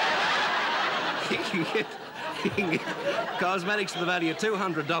that. You can get cosmetics to the value of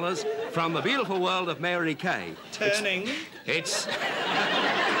 $200 from the beautiful world of Mary Kay. Turning. It's... And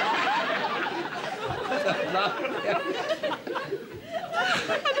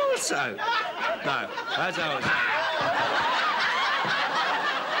also... No, as I was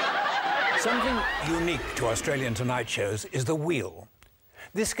saying. Something unique to Australian Tonight shows is the wheel.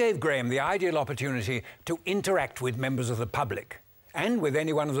 This gave Graham the ideal opportunity to interact with members of the public and with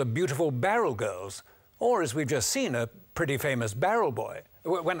any one of the beautiful barrel girls, or, as we've just seen, a pretty famous barrel boy.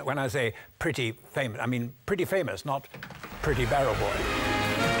 When I say pretty famous, I mean pretty famous, not pretty barrel boy.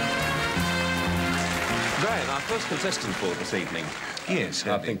 Graham, our first contestant for this evening. Yes,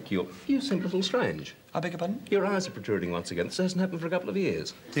 I think you seem a little strange. I beg your pardon? Your eyes are protruding once again. This hasn't happened for a couple of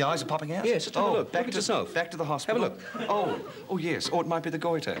years. The eyes are popping out? Yes, just have a look. Look at yourself. Back to the hospital. Have a look. Oh, yes. Or it might be the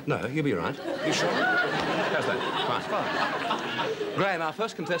goiter. No, you'll be right. You sure? How's that? Fine. Graham, our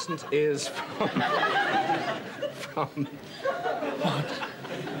first contestant is from...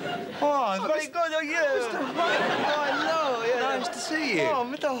 Oh, very good. Oh, yeah. Mr. Hong. Oh, hello. Yeah, nice to see you. Oh,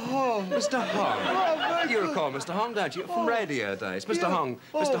 Mr. Hong. Mr. Hong. Oh, very You good. recall Mr. Hong, don't you? From radio days. Mr. Hong.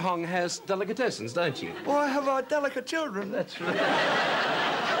 Mr. Hong has delicatessens, don't you? Oh, I have delicate children. That's right.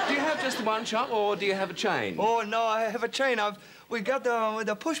 Do you have just one shop, or do you have a chain? Oh, no, I have a chain. We got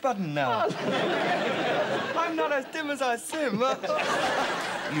the push button now. I'm not as dim as I seem.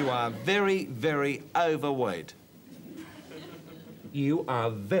 You are very, very overweight. You are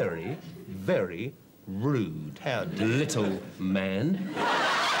very, very rude. How dare you. Little man.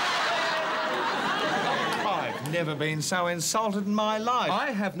 I've never been so insulted in my life.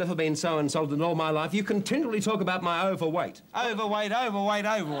 I have never been so insulted in all my life. You continually talk about my overweight. Overweight.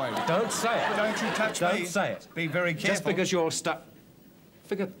 Don't say it. Don't you touch me. Don't say it. Be very careful. Just because you're stuck...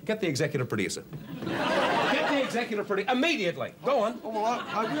 Get the executive producer. Get the executive producer immediately. Go on. Oh, well,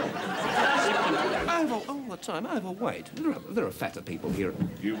 I will. All the time, overweight. There are fatter people here.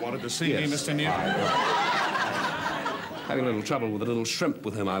 You wanted to see me, Mr. Newton? Having a little trouble with a little shrimp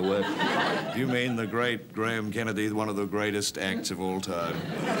with whom I work. You mean the great Graham Kennedy, one of the greatest acts of all time?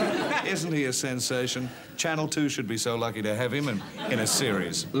 Isn't he a sensation? Channel 2 should be so lucky to have him in a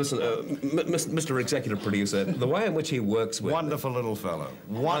series. Listen, Mr. Executive Producer, the way in which he works with... Wonderful little fellow.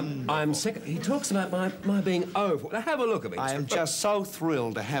 I'm sick... He talks about my being over... Now, have a look at me. I am just so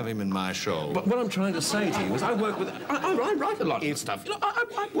thrilled to have him in my show. But what I'm trying to say to you is I work with... I write a lot of stuff. You know,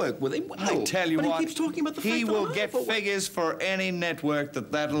 I work with him. I tell you what... what... he keeps talking about the fact he that will I'm get overweight. figures for any network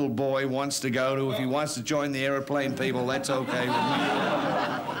that little boy wants to go to. If he wants to join the aeroplane people, that's okay with me.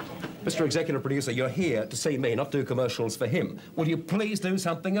 Mr. Executive Producer, you're here to see me, not do commercials for him. Will you please do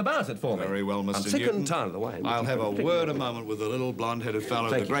something about it for me? Very well, Mr. I'm sick Newton. and tired of the way. I'll have a word a moment with the little blonde-headed fellow,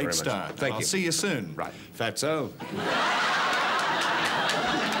 Thank the you very great much. star. Thank I'll you. see you soon. Right. Fatso.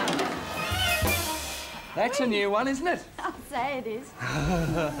 That's a new one, isn't it? I'll say it is.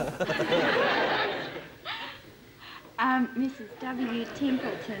 Mrs. W.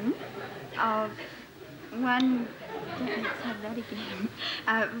 Templeton of 1... Let's have that again.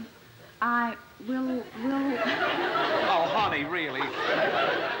 I will... Oh, honey, really?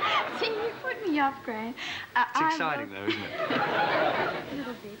 See, you put me off, Graham. It's exciting, though, isn't it? A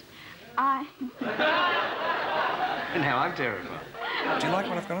little bit. Now I'm terrified. Do you like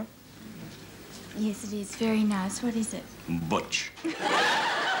what I've got on? Yes, it is. Very nice. What is it? Butch. This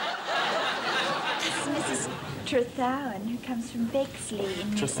is Mrs. Trethowan, who comes from Bexley in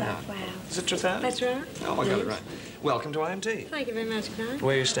New South Wales. Is it Trethowan? That's right. Oh, I got it right. Welcome to IMT. Thank you very much, Graham.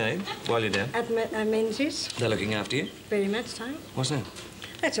 Where are you staying while you're down? At Menzies. They're looking after you? Very much so. What's that?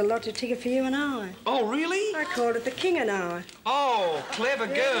 That's a lottery ticket for you and I. Oh, really? I called it the King and I. Oh, clever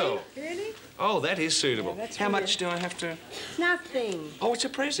girl. Really? Oh, that is suitable. Yeah, that's How really- much do I have to... Nothing. Oh, it's a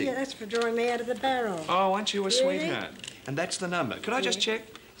present. Yeah, that's for drawing me out of the barrel. Oh, aren't you a Really? sweetheart? And that's the number. Could I just check?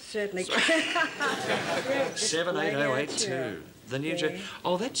 Certainly. 78082. The New Jersey.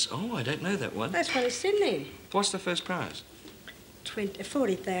 Oh, that's... Oh, I don't know that one. That's one in Sydney. What's the first prize?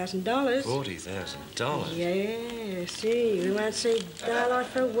 $40,000. $40,000. Yeah, see, we won't see daylight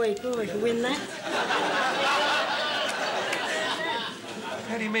for a week, will we, if we win that?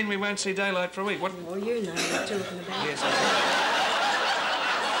 How do you mean we won't see daylight for a week? What? Well, you know what I'm talking about. Yes,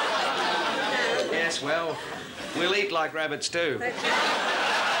 Yes, well, we'll eat like rabbits too.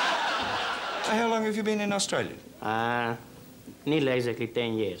 How long have you been in Australia? Nearly exactly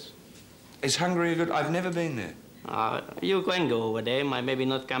 10 years. Is Hungary good? I've never been there. You can go over there, might maybe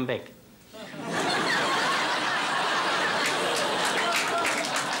not come back.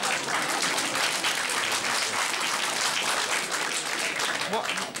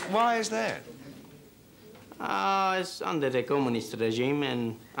 Why is that? It's under the communist regime,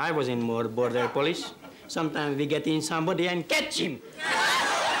 and I was in more border police. Sometimes we get in somebody and catch him.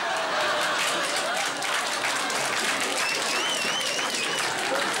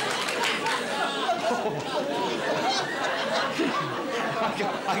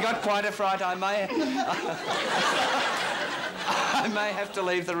 I got quite a fright. I may have to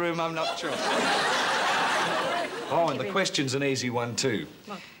leave the room, I'm not sure. Oh, and the question's an easy one, too.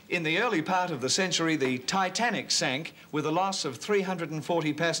 In the early part of the century, the Titanic sank with a loss of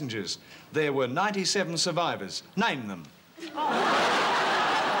 340 passengers. There were 97 survivors. Name them.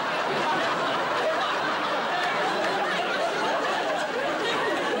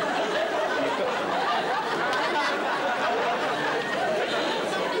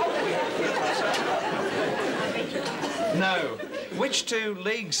 No. Which two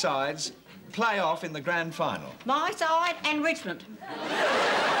league sides play off in the grand final? My side and Richmond.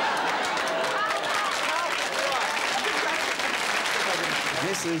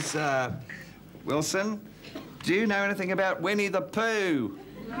 Mrs. Wilson, do you know anything about Winnie the Pooh?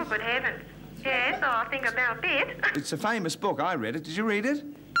 Oh, good heavens. Yes, I think about a bit. It's a famous book. I read it. Did you read it?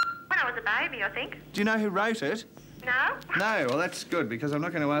 When I was a baby, I think. Do you know who wrote it? No? No, well, that's good, because I'm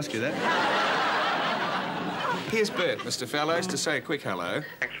not going to ask you that. Here's Bert, Mr. Fellows, to say a quick hello.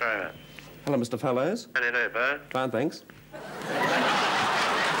 Thanks very much. Hello, Mr. Fellows. How do you do, Bert? Fine, thanks.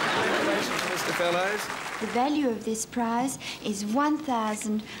 Congratulations, Mr. Fellows. The value of this prize is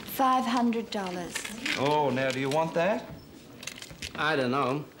 $1,500. Oh, now, do you want that? I don't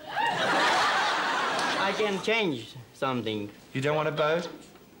know. I can change something. You don't want a boat?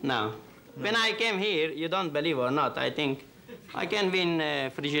 No. When I came here, you don't believe or not, I think I can win a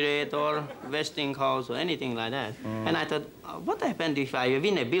refrigerator, Westinghouse, or anything like that. And I thought, what happened if I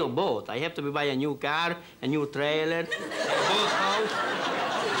win a bill boat? I have to buy a new car, a new trailer, a boathouse.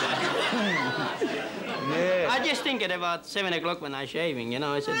 Yeah. I just think at about 7 o'clock when I'm shaving, you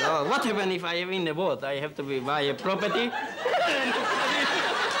know. I said, oh, what happened if I win a boat? I have to buy a property.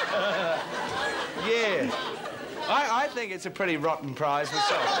 Yeah. I think it's a pretty rotten prize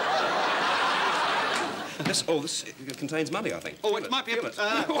myself. This contains money, I think. Oh, it might be a... What?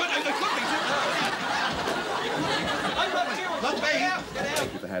 Not me.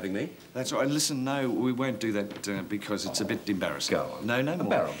 Thank you for having me. That's right. Listen, no, we won't do that because it's a bit embarrassing. Go on. No, no more.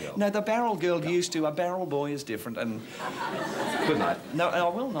 Barrel girl. No, the barrel girl used to. A barrel boy is different, and... Good night. No, I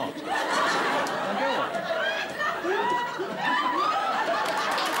will not. Now, go on.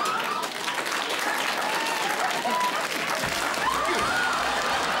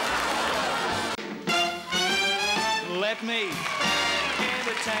 Let me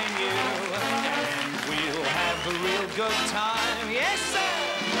entertain you, and we'll have a real good time. Yes, sir.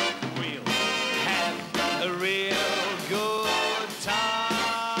 We'll have a real good time.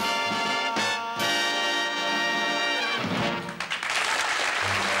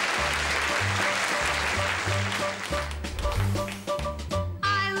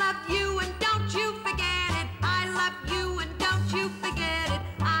 I love you and don't you forget it. I love you and don't you forget it.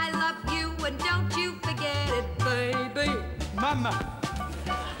 I love you and don't you forget it, baby. Mama.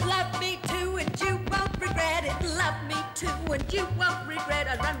 Love me too and you won't regret it. Love me too and you won't regret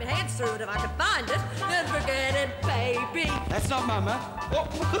it. I'd run my hands through it if I could find it. Then forget it, baby. That's not Mama. Oh.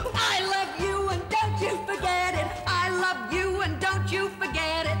 I love you and don't you forget it. I love you and don't you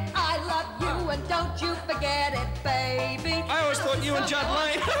forget it. I love you and don't you forget it, baby. I always thought you and Judd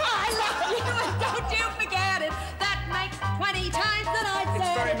Lane. I love you and don't you forget it. That makes 20 times that I said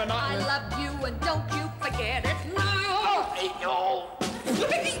It's very it. monotonous. I love you and don't you forget it. No.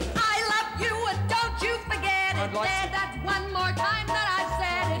 I love you and don't you forget it. That's one more time that I've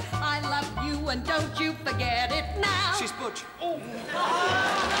said it. I love you and don't you forget it now. She's Butch. Oh.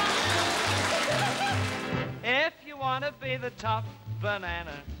 If you want to be the top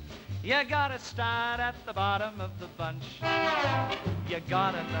banana, you gotta start at the bottom of the bunch. You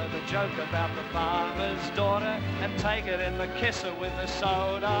gotta know the joke about the farmer's daughter and take it in the kisser with the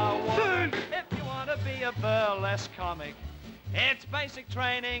soda water. If you want to be a burlesque comic, it's basic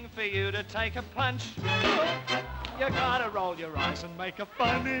training for you to take a punch. You gotta roll your eyes and make a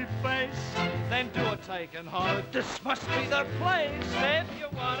funny face, then do a take and hold. This must be the place. If you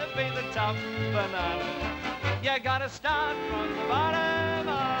want to be the top banana, you gotta start from the bottom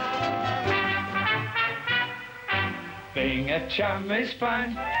up. Being a chum is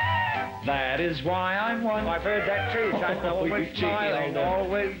fun. That is why I'm one. I've heard that too. Always smiling,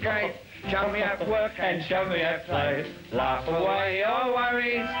 always great. Show me at work and show me at play. Laugh away your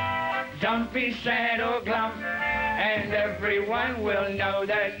worries. Don't be sad or glum. And everyone will know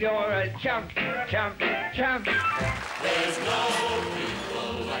that you're a chump, chump, chump. There's no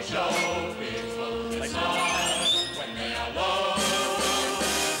people like show people that smile when they are low.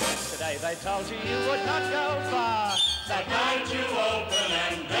 Today they told you you would not go far. That night you open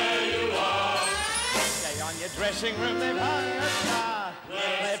and there you are. Stay on your dressing room, they've hung a star.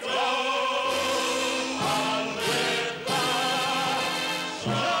 Let's go on with the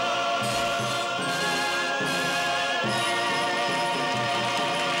show.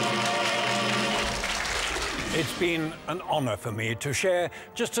 It's been an honour for me to share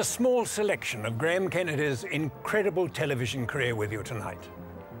just a small selection of Graham Kennedy's incredible television career with you tonight.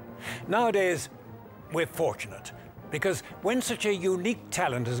 Nowadays, we're fortunate, because when such a unique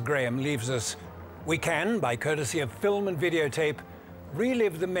talent as Graham leaves us, we can, by courtesy of film and videotape,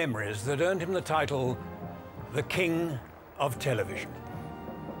 relive the memories that earned him the title, the King of Television.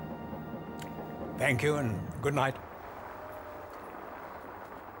 Thank you and good night.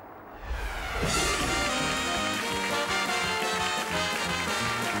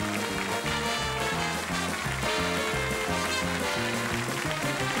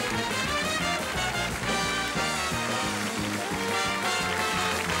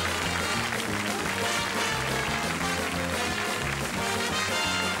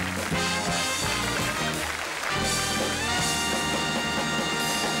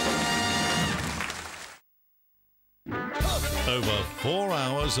 Over 4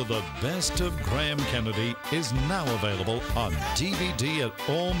 hours of the best of Graham Kennedy is now available on DVD at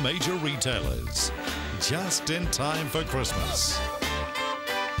all major retailers. Just in time for Christmas.